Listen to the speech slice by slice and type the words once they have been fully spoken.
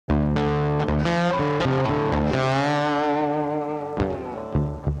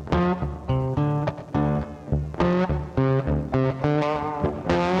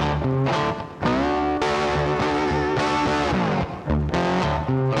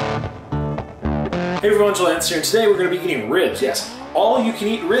Hey everyone, Lance here, and today we're going to be eating ribs. Yes, all you can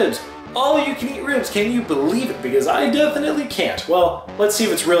eat ribs. All you can eat ribs. Can you believe it? Because I definitely can't. Well, let's see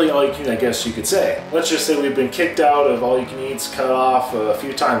if it's really all you can eat, I guess you could say. Let's just say we've been kicked out of all you can eats, cut off a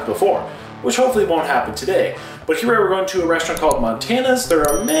few times before, which hopefully won't happen today. But here we're going to a restaurant called Montana's. There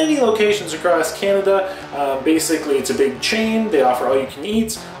are many locations across Canada. Basically, it's a big chain. They offer all you can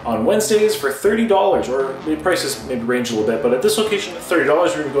eat on Wednesdays for $30, or the prices maybe range a little bit, but at this location, $30, we're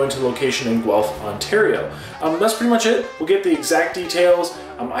going to be going to the location in Guelph, Ontario. That's pretty much it. We'll get the exact details.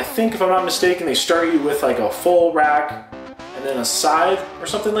 I think, if I'm not mistaken, they start you with like a full rack and then a side or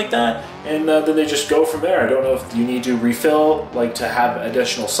something like that, and then they just go from there. I don't know if you need to refill, like to have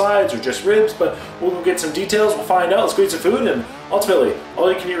additional sides or just ribs, but we'll go get some details, we'll find out. Let's go eat some food, and ultimately,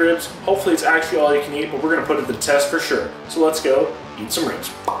 all you can eat ribs. Hopefully it's actually all you can eat, but we're gonna put it to the test for sure. So let's go eat some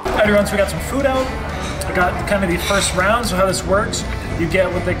ribs. All right, everyone, so we got some food out. I got kind of the first round, so how this works, you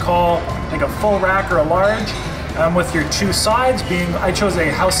get what they call like a full rack or a large, with your two sides being, I chose a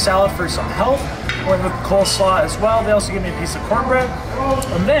house salad for some health, went with coleslaw as well. They also give me a piece of cornbread.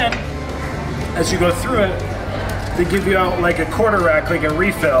 And then, as you go through it, they give you out like a quarter rack, like a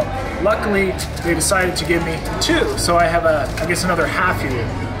refill. Luckily, they decided to give me two, so I have I guess another half here.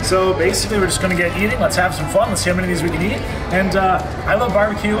 So basically, we're just gonna get eating. Let's have some fun. Let's see how many of these we can eat. And I love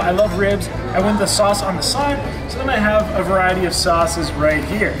barbecue, I love ribs. I went the sauce on the side, so then I have a variety of sauces right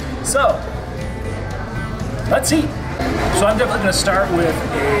here. So, let's eat. So I'm definitely gonna start with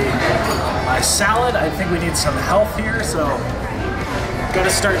my salad. I think we need some health here, so gotta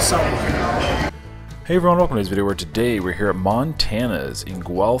start somewhere. Hey everyone, welcome to this video where today we're here at Montana's in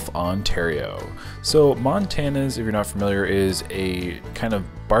Guelph, Ontario. So Montana's, if you're not familiar, is a kind of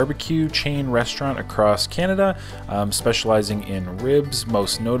barbecue chain restaurant across Canada, specializing in ribs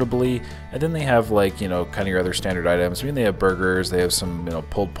most notably, and then they have like, you know, kind of your other standard items. I mean, they have burgers, they have some, you know,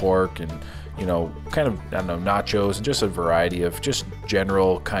 pulled pork and, you know, kind of, I don't know, nachos, and just a variety of just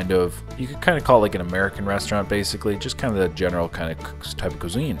general kind of, you could kind of call it like an American restaurant basically, just kind of the general kind of type of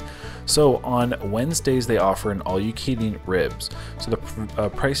cuisine. So on Wednesdays they offer an all-you-can-eat ribs. So the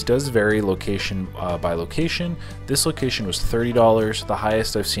price does vary location by location. This location was $30. The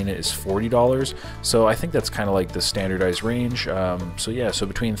highest I've seen it is $40. So I think that's kind of like the standardized range. So yeah, so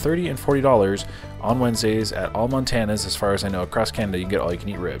between $30 and $40 on Wednesdays at all Montana's, as far as I know, across Canada, you can get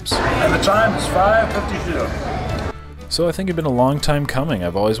all-you-can-eat ribs. And the time is 5:52. So I think it's been a long time coming.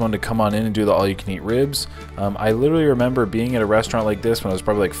 I've always wanted to come on in and do the all-you-can-eat ribs. I literally remember being at a restaurant like this when I was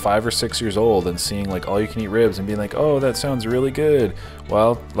probably like 5 or 6 years old and seeing like all-you-can-eat ribs and being like, oh, that sounds really good.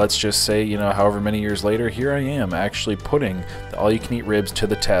 Well, let's just say, you know, however many years later, here I am actually putting the all-you-can-eat ribs to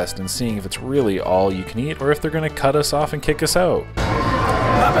the test and seeing if it's really all you can eat or if they're gonna cut us off and kick us out.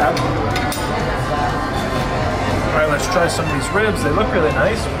 Not bad. All right, let's try some of these ribs. They look really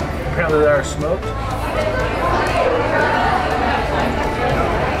nice. Apparently they are smoked.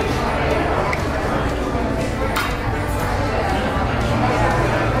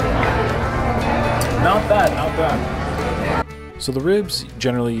 Not bad, not bad. So the ribs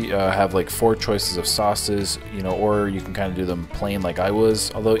generally have like 4 choices of sauces, you know, or you can kind of do them plain like I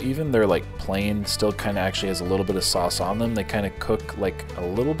was, although even they're like plain still kind of actually has a little bit of sauce on them. They kind of cook like a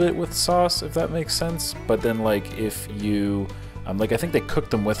little bit with sauce, if that makes sense. But then like if you like I think they cook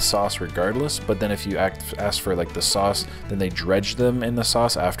them with sauce regardless, but then if you ask for like the sauce, then they dredge them in the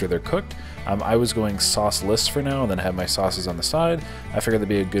sauce after they're cooked. I was going sauceless for now and then have my sauces on the side. I figured that'd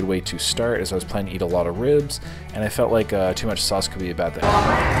be a good way to start as I was planning to eat a lot of ribs, and I felt like too much sauce could be a bad thing.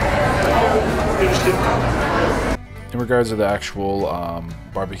 In regards to the actual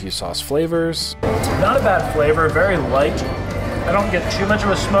barbecue sauce flavors, not a bad flavor, very light. I don't get too much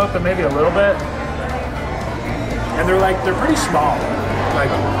of a smoke, but maybe a little bit. And they're pretty small.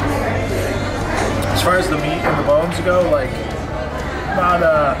 Like, as far as the meat and the bones go, like, not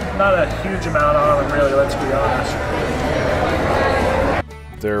a huge amount on them, really, let's be honest.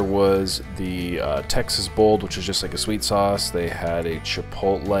 There was the Texas Bold, which is just like a sweet sauce. They had a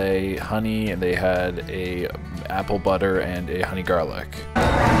chipotle honey, and they had a apple butter and a honey garlic.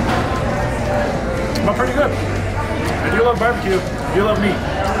 Well, pretty good. I do love barbecue. I do love meat.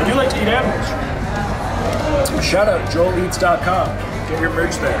 I do like to eat animals. Shout out joeleats.com. Get your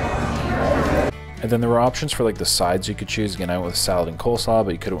merch there. And then there were options for like the sides you could choose. Again, I went with salad and coleslaw,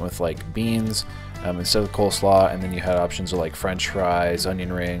 but you could have went with like beans instead of coleslaw. And then you had options of like French fries,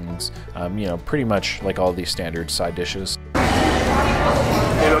 onion rings, you know, pretty much like all these standard side dishes.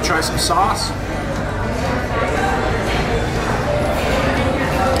 Maybe I'll try some sauce.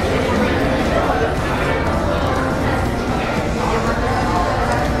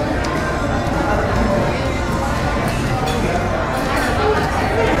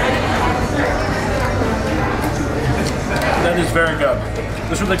 It's very good.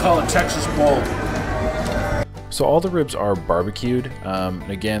 This is what they call a Texas bowl. So all the ribs are barbecued.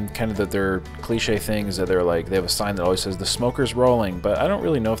 And again, kind of their cliche thing is that they have a sign that always says the smoker's rolling, but I don't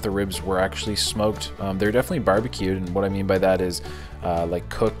really know if the ribs were actually smoked. They're definitely barbecued, and what I mean by that is like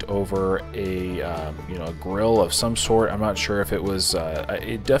cooked over a a grill of some sort. I'm not sure if it was.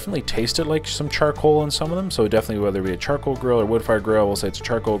 It definitely tasted like some charcoal in some of them. So definitely, whether it be a charcoal grill or wood fire grill, we'll say it's a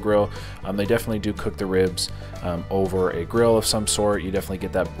charcoal grill. They definitely do cook the ribs over a grill of some sort. You definitely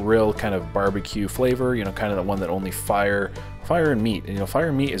get that real kind of barbecue flavor. Kind of the one that only fire and meat. And fire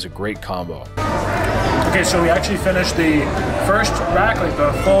and meat is a great combo. Okay, so we actually finished the first rack, like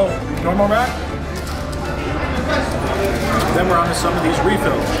the full normal rack. Then we're on to some of these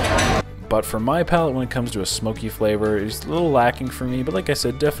refills. But for my palate, when it comes to a smoky flavor, it's a little lacking for me. But like I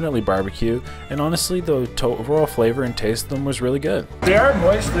said, definitely barbecue. And honestly, the overall flavor and taste of them was really good. They are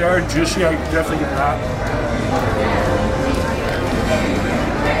moist, they are juicy, I definitely get that.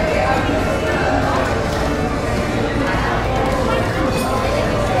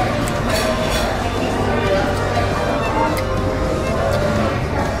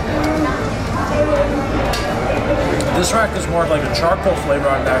 This rack is more like a charcoal flavor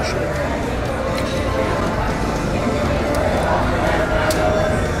on it, actually.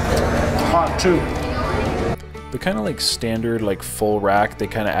 Hot too. The kind of like standard like full rack, they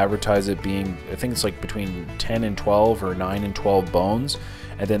kind of advertise it being, I think it's like between 10 and 12 or 9 and 12 bones,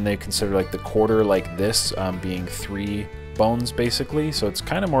 and then they consider like the quarter like this being 3 bones basically, so it's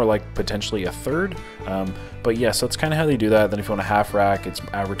kind of more like potentially a third. But yeah, so it's kind of how they do that. Then if you want a half rack, it's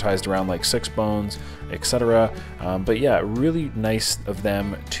advertised around like 6 bones, etc. But yeah, really nice of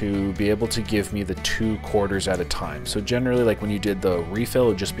them to be able to give me the 2 quarters at a time. So generally, like when you did the refill, it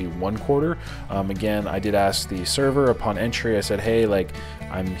would just be 1 quarter. Again, I did ask the server upon entry, I said, hey, like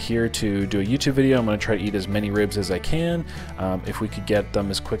I'm here to do a YouTube video, I'm going to try to eat as many ribs as I can. If we could get them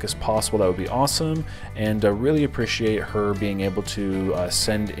as quick as possible, that would be awesome. And really appreciate her being able to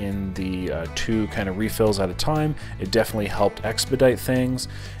send in the 2 kind of refills at a time. It definitely helped expedite things.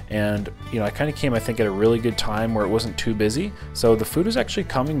 And I kind of came, I think, at a really good time where it wasn't too busy. So the food was actually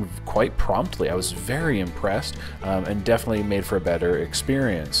coming quite promptly. I was very impressed, and definitely made for a better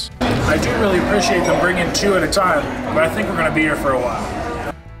experience. I do really appreciate them bringing 2 at a time, but I think we're going to be here for a while.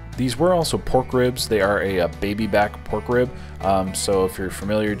 These were also pork ribs. They are a baby back pork rib. So if you're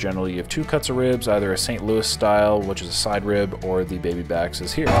familiar, generally you have 2 cuts of ribs, either a St. Louis style, which is a side rib, or the baby backs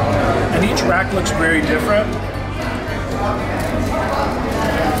is here. And each rack looks very different.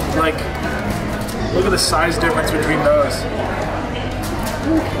 Like, look at the size difference between those.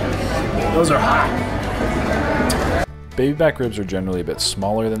 Those are hot. Baby back ribs are generally a bit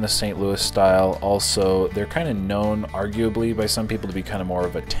smaller than the St. Louis style. Also, they're kind of known, arguably, by some people to be kind of more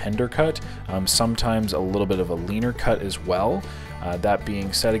of a tender cut, sometimes a little bit of a leaner cut as well. That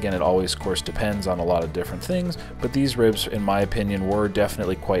being said, again, it always, of course, depends on a lot of different things, but these ribs, in my opinion, were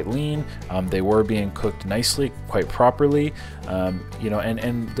definitely quite lean. They were being cooked nicely, quite properly, and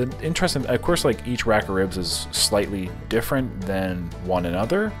the interesting, of course, like each rack of ribs is slightly different than one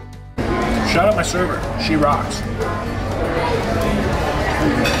another. Shout out my server, she rocks.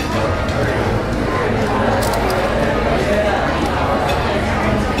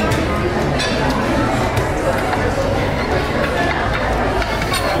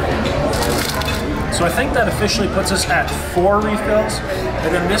 So I think that officially puts us at 4 refills,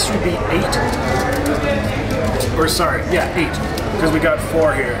 and then this would be 8. Or sorry, yeah, 8, because we got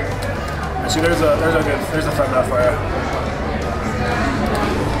 4 here. See, there's a thumbnail for you.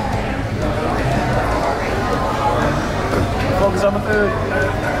 Focus on the food.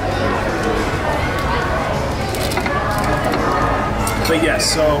 But yes,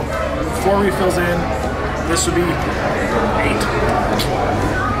 so 4 refills in, this would be 8.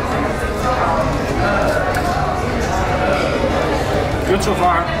 Good so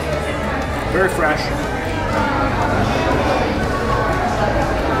far, very fresh.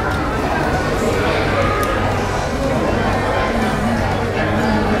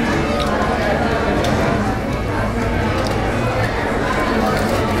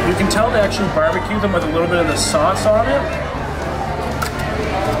 You can tell they actually barbecue them with a little bit of the sauce on it,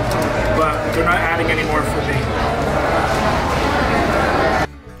 but they're not adding any more for me.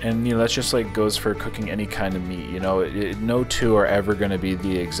 And that's just like goes for cooking any kind of meat. No 2 are ever going to be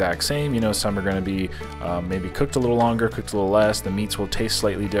the exact same. Some are going to be maybe cooked a little longer, cooked a little less. The meats will taste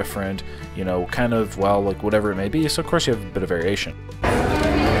slightly different. Kind of, well, like whatever it may be. So of course you have a bit of variation.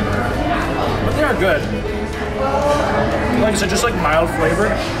 But they are good. Like I said, just like mild flavor.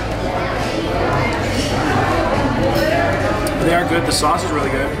 They are good. The sauce is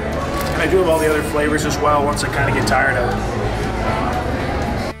really good. And I do have all the other flavors as well once I kind of get tired of it.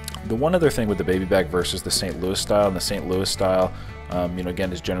 The one other thing with the baby back versus the St. Louis style, and the St. Louis style, you know,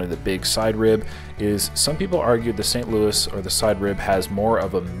 again, is generally the big side rib, is some people argue the St. Louis or the side rib has more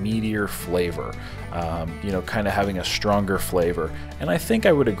of a meatier flavor, you know, kind of having a stronger flavor. And I think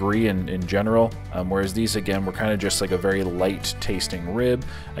I would agree in general, whereas these, again, were kind of just like a very light tasting rib.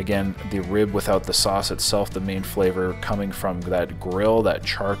 Again, the rib without the sauce itself, the main flavor coming from that grill, that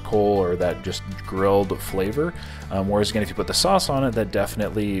charcoal, or that just grilled flavor. Whereas again, if you put the sauce on it, that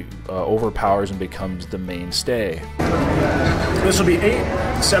definitely overpowers and becomes the mainstay. This will be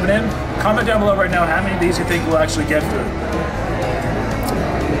 8, 7 in. Comment down below right now how many of these you think we'll actually get through.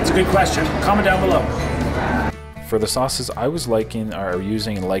 It's a good question. Comment down below. For the sauces, I was liking or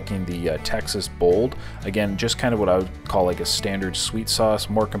using and liking the Texas Bold. Again, just kind of what I would call like a standard sweet sauce,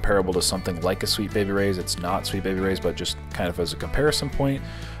 more comparable to something like a Sweet Baby Ray's. It's not Sweet Baby Ray's, but just kind of as a comparison point.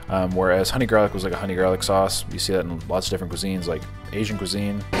 Whereas honey garlic was like a honey garlic sauce. You see that in lots of different cuisines, like Asian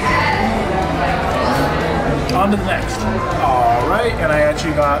cuisine. On to the next. All right, and I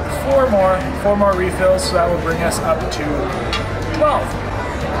actually got 4 more refills, so that will bring us up to 12.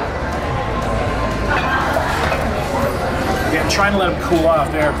 Again, trying to let them cool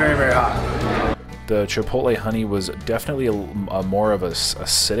off. They're very, very hot. The Chipotle honey was definitely a more of a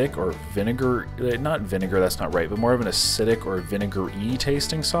acidic or vinegar, not vinegar, that's not right, but more of an acidic or vinegar-y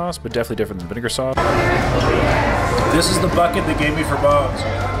tasting sauce, but definitely different than vinegar sauce. This is the bucket they gave me for bones.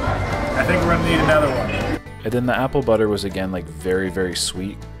 I think we're gonna need another one. And then the apple butter was, again, like very, very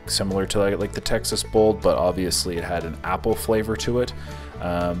sweet, similar to like the Texas Bold, but obviously it had an apple flavor to it.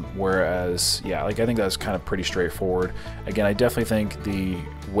 Whereas, yeah, like I think that's kind of pretty straightforward. Again, I definitely think the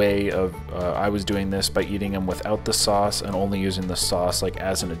way of I was doing this by eating them without the sauce and only using the sauce like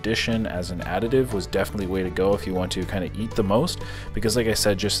as an addition, as an additive, was definitely the way to go if you want to kind of eat the most. Because like I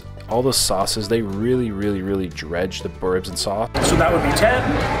said, just all the sauces, they really, really, really dredge the ribs and sauce. So that would be 10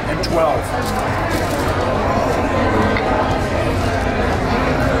 and 12.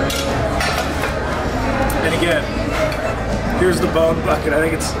 And again, here's the bone bucket. I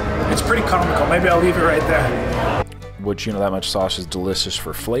think it's pretty comical. Maybe I'll leave it right there. Which, you know, that much sauce is delicious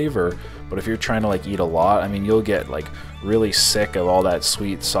for flavor, but if you're trying to like eat a lot, I mean, you'll get like really sick of all that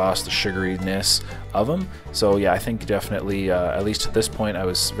sweet sauce, the sugariness of them. So yeah, I think definitely, at least to this point, I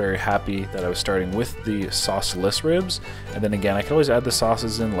was very happy that I was starting with the sauceless ribs. And then again, I could always add the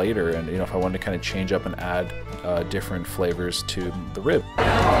sauces in later, and you know, if I wanted to kind of change up and add different flavors to the rib.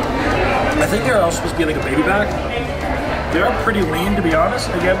 I think they're all supposed to be like a baby back. They are pretty lean, to be honest.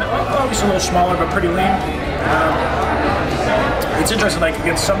 Again, obviously a little smaller, but pretty lean. It's interesting, like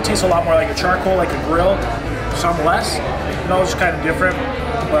again, some taste a lot more like a charcoal, like a grill, some less. And all just kind of different,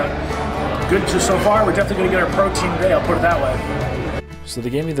 but good so far. We're definitely gonna get our protein today, I'll put it that way. So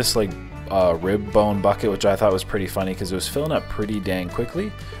they gave me this like rib bone bucket, which I thought was pretty funny because it was filling up pretty dang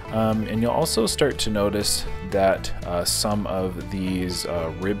quickly. And you'll also start to notice that some of these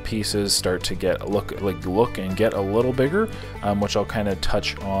rib pieces start to get look and get a little bigger, which I'll kind of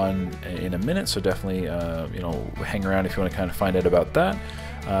touch on in a minute. So definitely, you know, hang around if you want to kind of find out about that.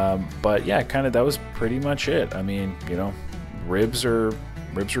 But yeah, kind of that was pretty much it. I mean, you know, ribs are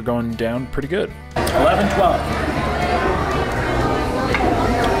going down pretty good. 11, 12.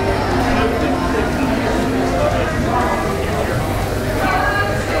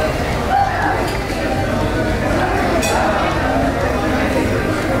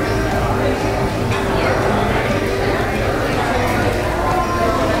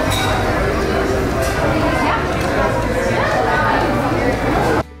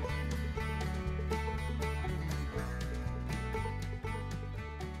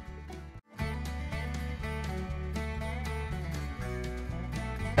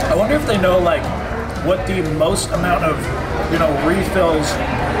 I wonder if they know like what the most amount of, you know, refills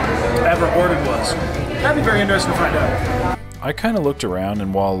ever ordered was. That'd be very interesting to find out. I kind of looked around,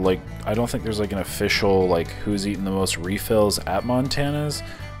 and while like I don't think there's like an official like who's eaten the most refills at Montana's,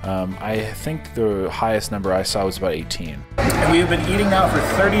 I think the highest number I saw was about 18. And we have been eating now for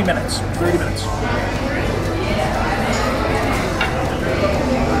 30 minutes. 30 minutes.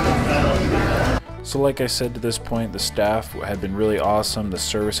 So like I said, to this point, the staff had been really awesome, the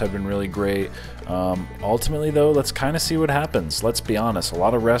service had been really great. Ultimately though, let's kind of see what happens. Let's be honest, a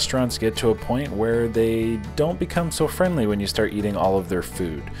lot of restaurants get to a point where they don't become so friendly when you start eating all of their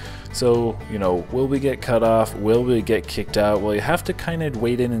food. So, you know, will we get cut off? Will we get kicked out? Well, you have to kind of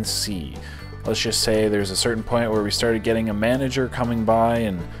wait in and see. Let's just say there's a certain point where we started getting a manager coming by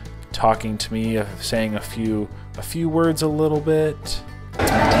and talking to me, saying a few words a little bit.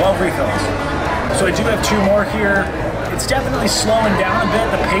 12 refills. So I do have 2 more here. It's definitely slowing down a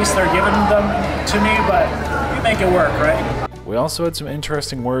bit, the pace they're giving them to me, but you make it work, right? We also had some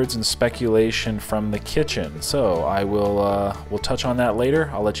interesting words and speculation from the kitchen, so I will we'll touch on that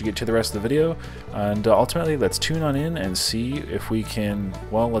later. I'll let you get to the rest of the video, and ultimately let's tune on in and see if we can,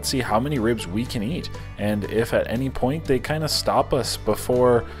 well, let's see how many ribs we can eat, and if at any point they kind of stop us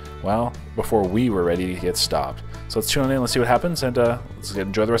before, well, before we were ready to get stopped. So let's tune on in, let's see what happens, and let's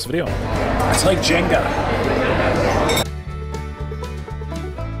enjoy the rest of the video. It's like Jenga.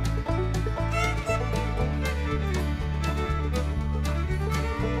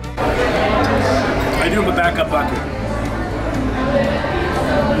 I do have a backup bucket.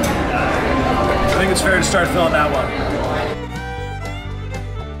 I think it's fair to start filling that one.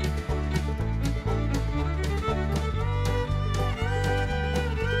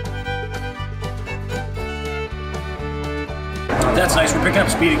 That's nice, we're picking up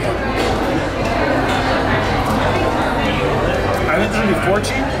speed again. I think there's gonna be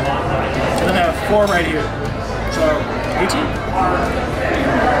 14, and then I have 4 right here. So, 18?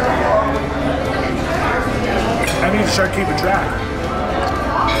 I need to start keeping track.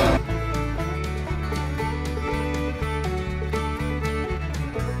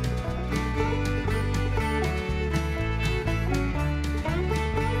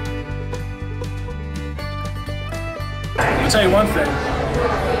 I'll tell you one thing,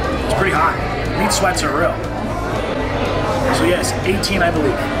 it's pretty hot. Meat sweats are real. So yes, 18 I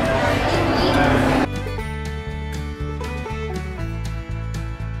believe.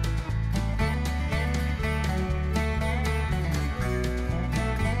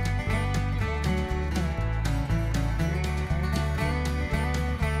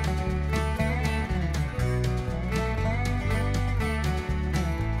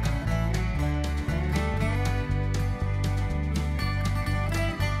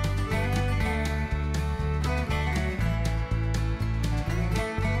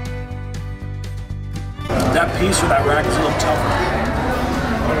 That piece or that rack is a little tougher.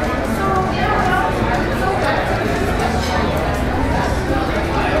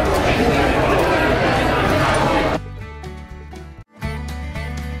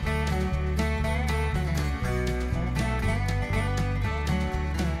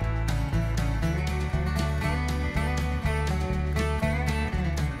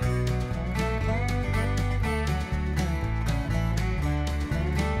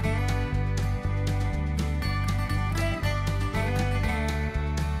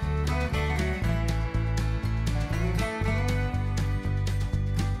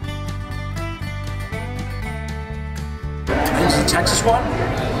 This is the Texas one,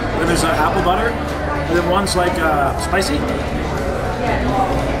 then there's apple butter, and then one's like spicy.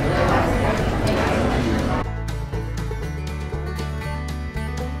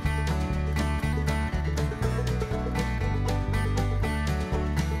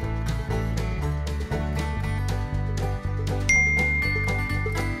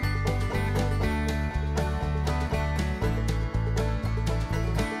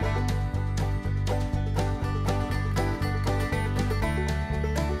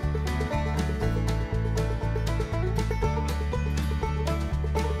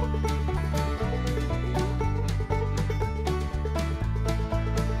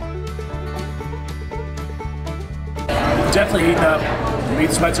 Definitely heating up. The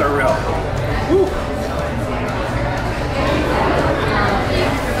meat sweats are real. Woo.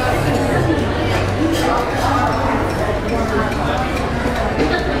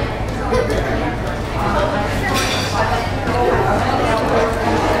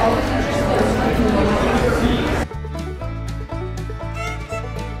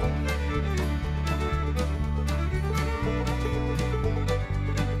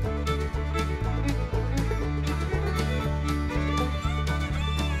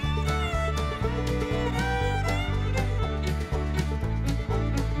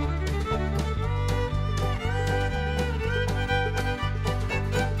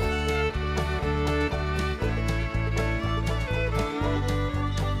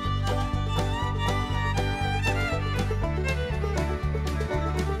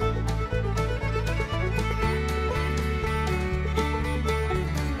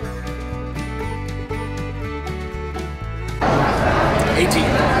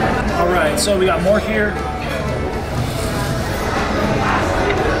 All right, so we got more here.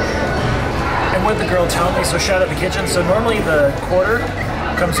 And what the girl told me, so shout out the kitchen. So normally the quarter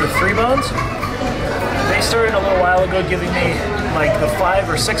comes with 3 bones. They started a little while ago giving me like the 5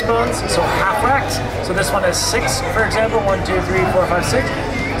 or 6 bones, so half racked. So this one has 6, for example, 1, 2, 3, 4, 5, 6.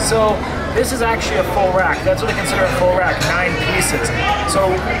 So this is actually a full rack. That's what they consider a full rack, 9 pieces. So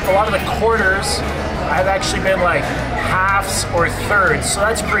a lot of the quarters, I've actually been like halves or thirds, so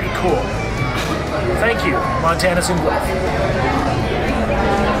that's pretty cool. Thank you, Montana's in Guelph.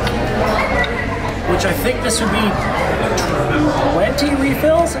 Which I think this would be 20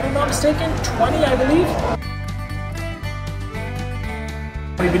 refills, if I'm not mistaken. 20, I believe.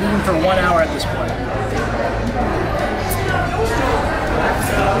 We've been eating for 1 hour at this point.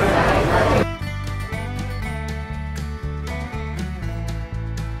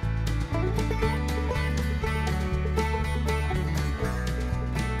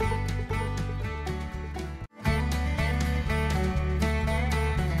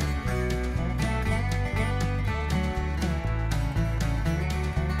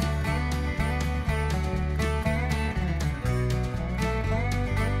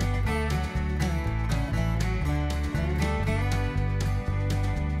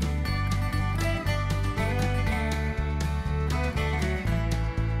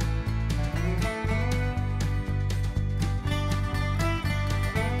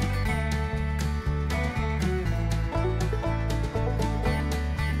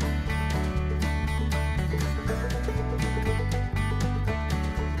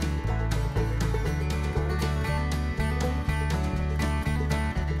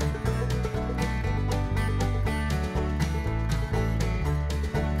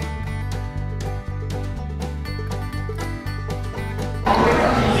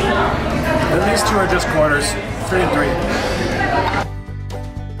 These two are just quarters, 3 and 3.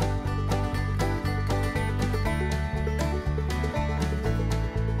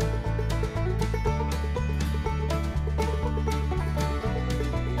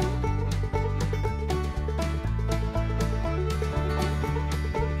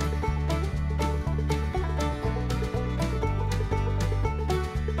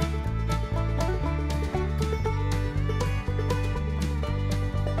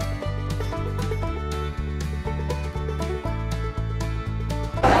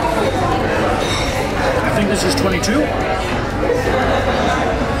 I think this is 22.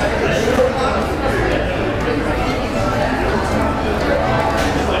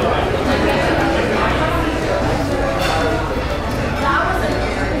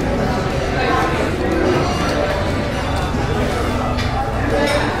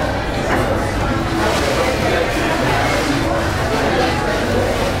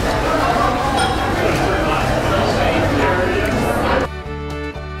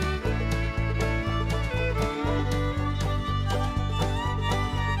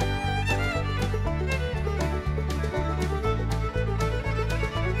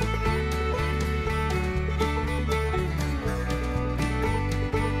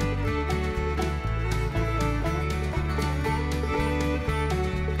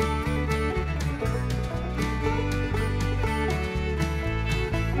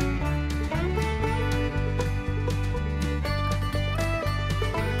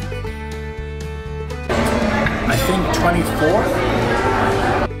 I think 24.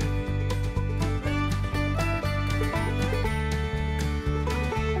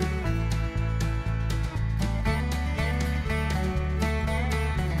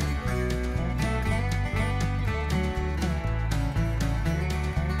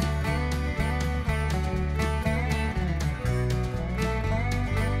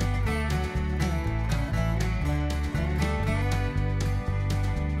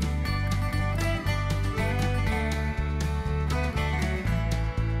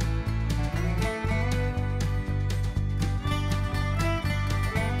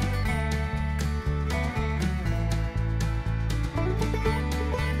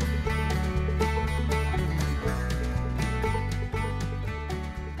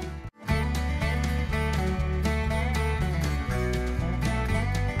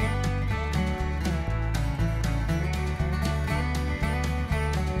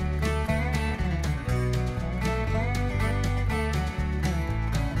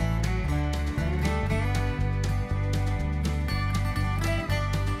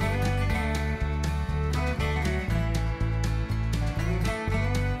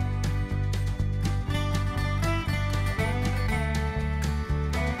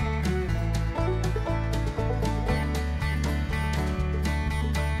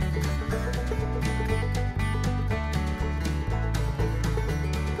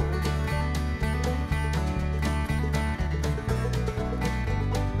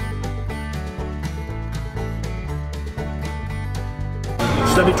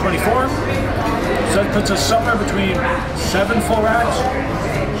 So that'd be 24. So that puts us somewhere between 7 full racks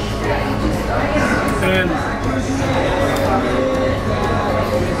and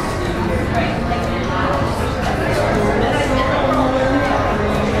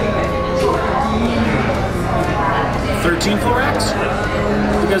 13 full racks?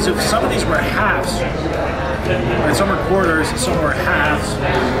 Because if some of these were halves, and some were quarters, some were halves,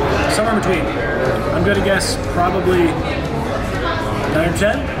 somewhere in between, I'm gonna guess probably 9 or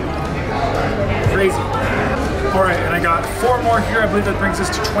 10? Crazy. All right, and I got 4 more here. I believe that brings us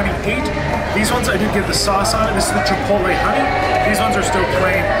to 28. These ones I did get the sauce on it. This is the Chipotle honey. These ones are still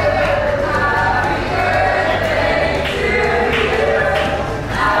plain.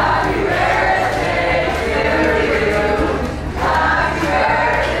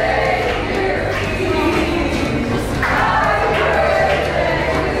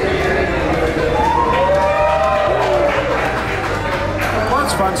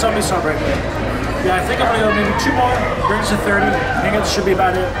 Fun, somebody celebrate. Yeah, I think I'm gonna go maybe 2 more, brings to 30. I think it should be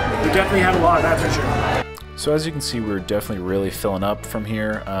about it. We definitely had a lot, that's for sure. So as you can see, we're definitely really filling up from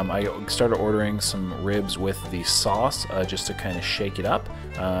here. I started ordering some ribs with the sauce just to kind of shake it up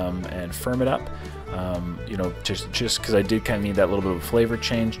and firm it up. You know, just because I did kind of need that little bit of a flavor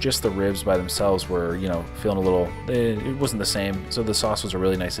change. Just the ribs by themselves were, you know, feeling a little, it wasn't the same. So the sauce was a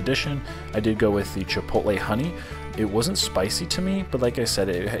really nice addition. I did go with the Chipotle honey. It wasn't spicy to me, but like I said,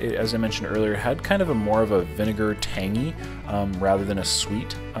 as I mentioned earlier, it had kind of a more of a vinegar tangy rather than a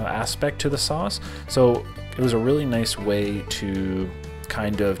sweet aspect to the sauce. So it was a really nice way to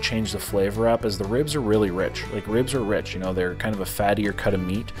kind of change the flavor up, as the ribs are really rich. Like, ribs are rich, you know, they're kind of a fattier cut of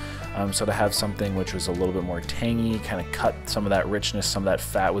meat. So to have something which was a little bit more tangy, kind of cut some of that richness, some of that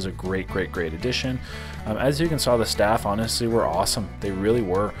fat, was a great addition. As you can saw, the staff honestly were awesome. They really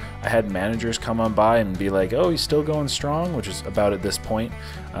were. I had managers come on by and be like, "Oh, he's still going strong," which is about at this point.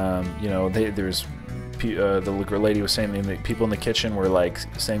 You know, there's the lady was saying that people in the kitchen were like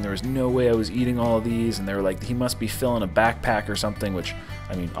saying there was no way I was eating all of these, and they were like, he must be filling a backpack or something, which,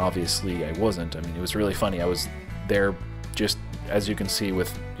 I mean, obviously I wasn't. I mean, it was really funny. I was there just, as you can see,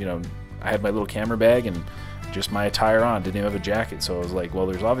 with, you know, I had my little camera bag and just my attire on, didn't even have a jacket. So I was like, well,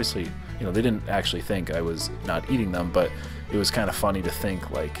 there's obviously, you know, they didn't actually think I was not eating them, but it was kind of funny to think,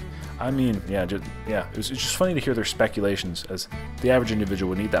 like, I mean, yeah, it was just funny to hear their speculations, as the average individual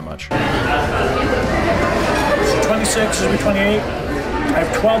would need that much. 26, this will be 28. I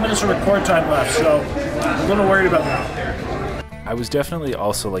have 12 minutes of record time left, so I'm a little worried about that. I was definitely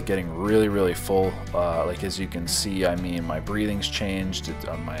also like getting really full. Like, as you can see, I mean, my breathing's changed.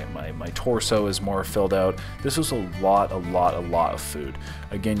 My torso is more filled out. This was a lot of food.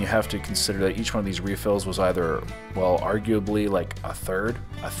 Again, you have to consider that each one of these refills was either, well, arguably like a third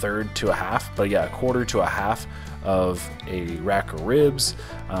to a half, but yeah, a quarter to a half of a rack of ribs.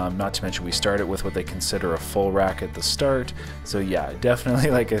 Not to mention we started with what they consider a full rack at the start. So yeah, definitely,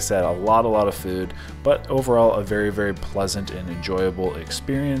 like I said, a lot of food, but overall a very pleasant and enjoyable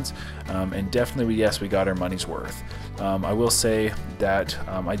experience. And definitely, yes, we got our money's worth. I will say that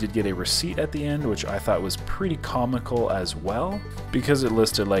I did get a receipt at the end, which I thought was pretty comical as well, because it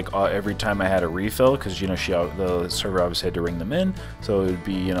listed like every time I had a refill, because, you know, the server obviously had to ring them in, so it would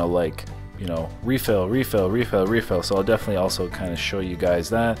be, you know, like, you know, refill. So I'll definitely also kind of show you guys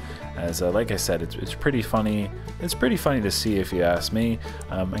that, as like I said, it's pretty funny. It's pretty funny to see, if you ask me,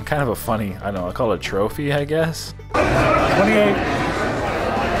 and kind of a funny, I don't know, I call it a trophy, I guess. 28.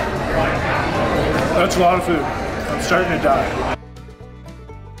 That's a lot of food. I'm starting to die.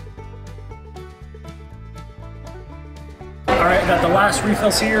 All right, got the last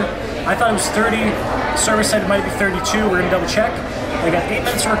refills here. I thought it was 30. Service said it might be 32. We're gonna double check. I got 8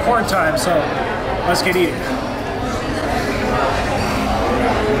 minutes of record time, so let's get eating.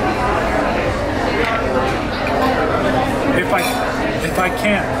 If I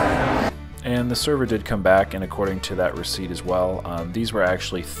can. And the server did come back, and according to that receipt as well, these were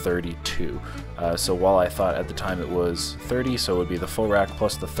actually 32. So while I thought at the time it was 30, so it would be the full rack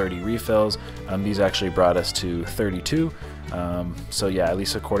plus the 30 refills, these actually brought us to 32. So yeah, at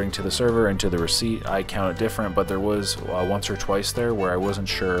least according to the server and to the receipt, I count it different, but there was once or twice there where I wasn't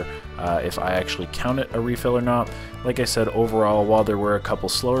sure if I actually counted a refill or not. Like I said, overall, while there were a couple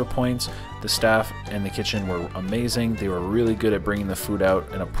slower points, the staff in the kitchen were amazing. They were really good at bringing the food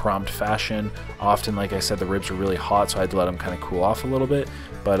out in a prompt fashion. Often, like I said, the ribs were really hot, so I had to let them kind of cool off a little bit,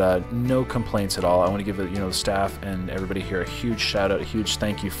 but no complaints at all. I want to give it, you know, the staff and everybody here a huge shout out, a huge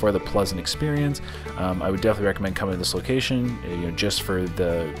thank you for the pleasant experience. I would definitely recommend coming to this location, you know, just for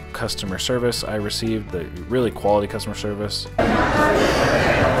the customer service I received, the really quality customer service.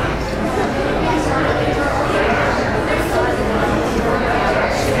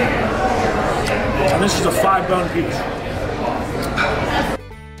 And this is a 5-bone piece.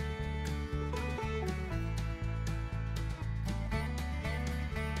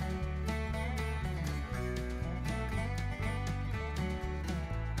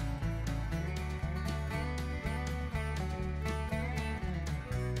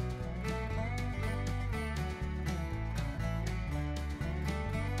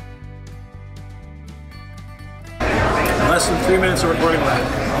 less than 3 minutes of recording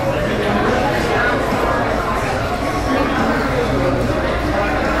left.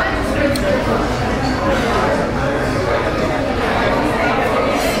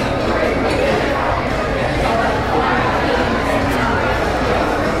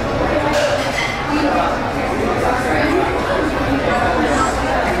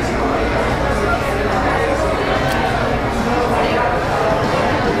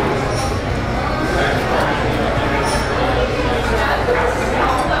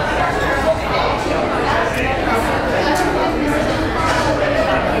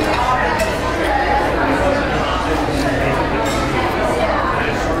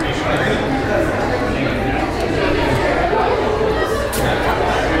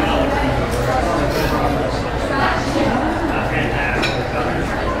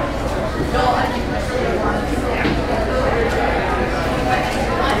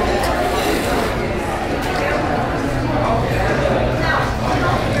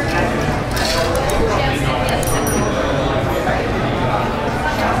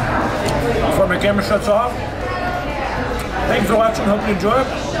 Camera shuts off. Thanks for watching. Hope you enjoy it.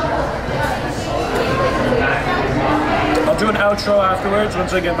 I'll do an outro afterwards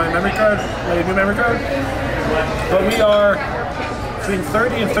once I get my memory card, my new memory card. But we are between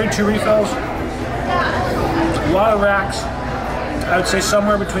 30 and 32 refills. A lot of racks. I would say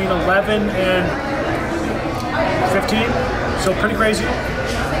somewhere between 11 and 15. So pretty crazy.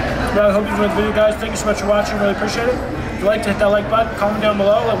 But I hope you enjoyed the video, guys. Thank you so much for watching. Really appreciate it. If you like to hit that like button, comment down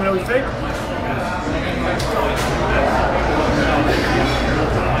below. Let me know what you think.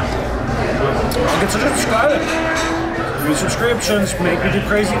 Consider subscribing. Your subscriptions make me do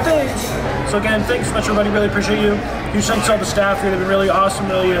crazy things. So again, thanks so much, everybody. Really appreciate you. Huge thanks to all the staff here. They've been really awesome,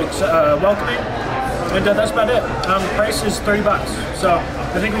 really welcoming. And that's about it. The price is $30, so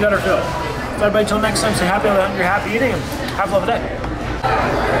I think we got our fill. So everybody, until next time, stay happy, you're happy eating, and have a lovely day.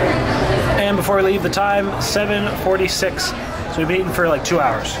 And before we leave, the time 7:46. So we've been eating for like 2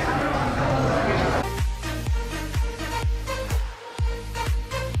 hours.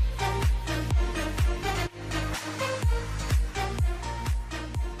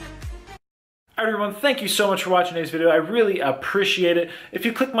 Everyone, thank you so much for watching today's video. I really appreciate it. If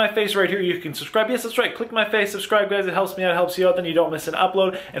you click my face right here, you can subscribe. Yes, that's right. Click my face, subscribe, guys. It helps me out, helps you out. Then you don't miss an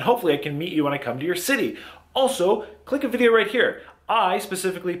upload. And hopefully I can meet you when I come to your city. Also, click a video right here. I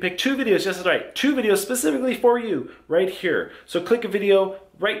specifically picked 2 videos. Yes, that's right. 2 videos specifically for you right here. So click a video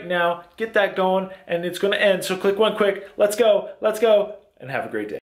right now. Get that going. And it's going to end. So click one quick. Let's go. Let's go. And have a great day.